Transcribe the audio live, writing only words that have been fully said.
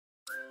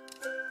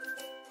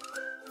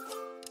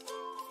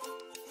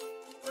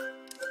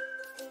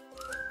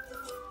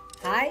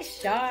Hi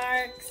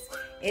Sharks!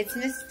 It's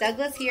Miss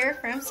Douglas here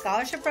from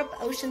Scholarship Prep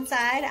Oceanside.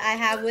 I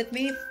have with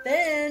me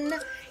Finn.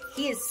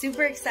 He is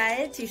super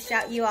excited to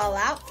shout you all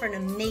out for an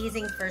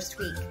amazing first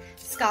week.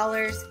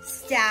 Scholars,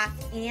 staff,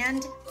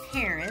 and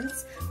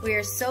parents, we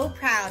are so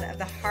proud of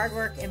the hard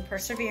work and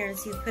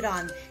perseverance you put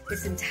on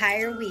this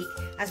entire week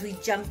as we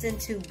jumped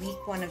into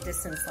week 1 of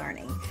distance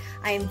learning.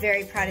 I am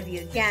very proud of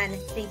you again.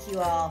 Thank you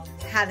all.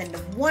 Have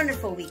a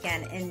wonderful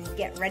weekend and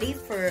get ready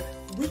for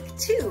week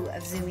 2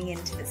 of zooming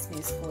into this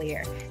new school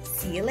year.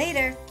 See you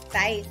later.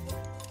 Bye.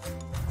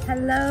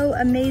 Hello,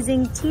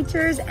 amazing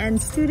teachers and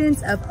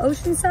students of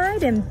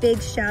Oceanside, and big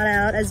shout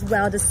out as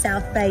well to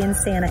South Bay and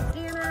Santa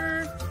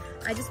Ana.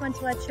 I just want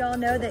to let y'all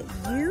know that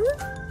you,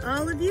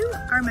 all of you,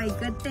 are my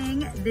good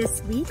thing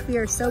this week. We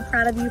are so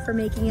proud of you for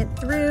making it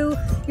through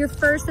your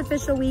first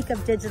official week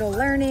of digital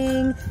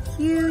learning.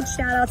 Huge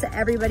shout out to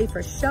everybody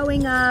for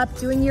showing up,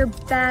 doing your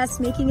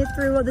best, making it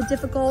through all the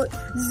difficult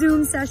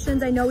Zoom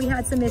sessions. I know we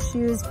had some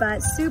issues, but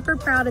super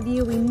proud of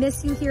you. We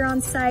miss you here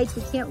on site.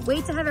 We can't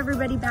wait to have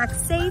everybody back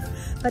safe.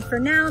 But for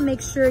now,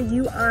 make sure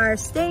you are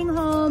staying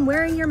home,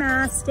 wearing your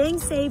mask, staying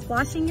safe,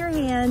 washing your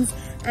hands,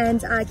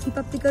 and keep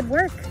up the good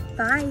work.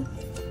 Bye.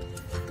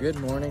 Good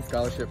morning,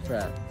 Scholarship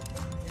Prep.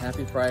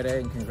 Happy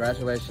Friday and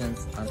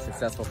congratulations on a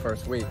successful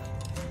first week.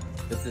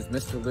 This is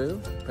Mr.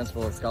 Liu,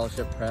 Principal of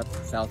Scholarship Prep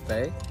South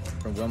Bay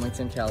from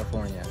Wilmington,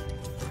 California.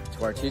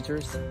 To our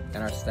teachers and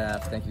our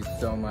staff, thank you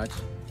so much.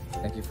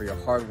 Thank you for your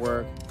hard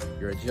work,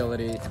 your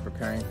agility, and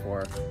preparing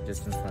for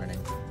distance learning.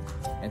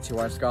 And to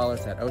our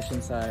scholars at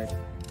Oceanside,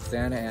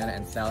 Santa Ana,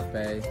 and South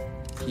Bay,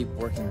 keep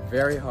working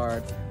very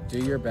hard, do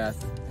your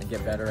best, and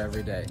get better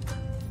every day.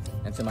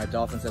 And to my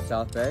Dolphins at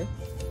South Bay,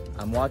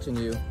 I'm watching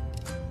you.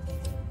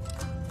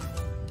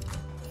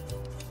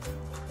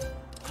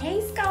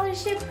 Hey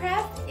Scholarship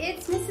Prep,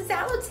 it's Mrs.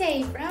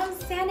 Alute from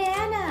Santa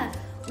Ana.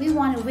 We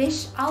want to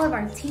wish all of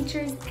our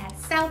teachers at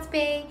South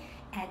Bay,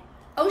 at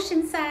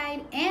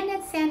Oceanside, and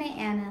at Santa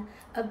Ana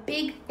a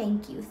big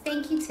thank you.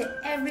 Thank you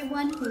to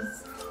everyone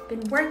who's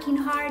been working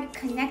hard,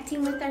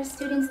 connecting with our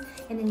students,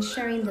 and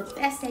ensuring the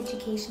best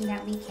education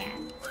that we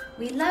can.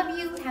 We love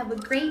you, have a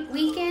great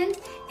weekend,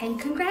 and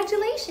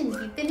congratulations,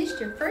 you finished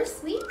your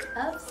first week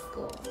of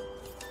school.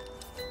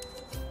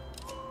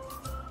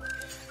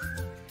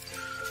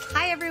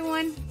 Hi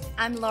everyone,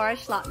 I'm Laura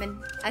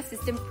Schlottman,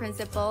 Assistant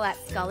Principal at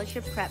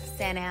Scholarship Prep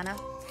Santa Ana.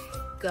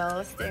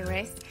 Go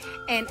Stingrays.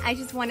 And I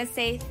just want to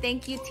say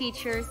thank you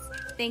teachers,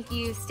 thank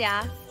you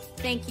staff,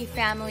 thank you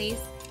families,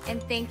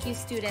 and thank you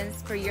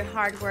students for your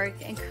hard work,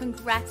 and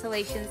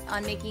congratulations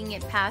on making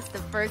it past the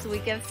first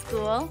week of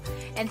school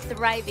and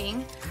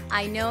thriving.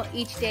 I know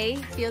each day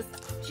feels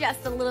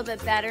just a little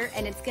bit better,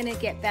 and it's gonna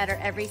get better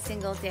every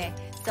single day.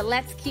 So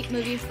let's keep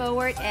moving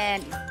forward,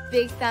 and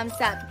big thumbs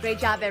up. Great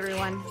job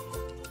everyone.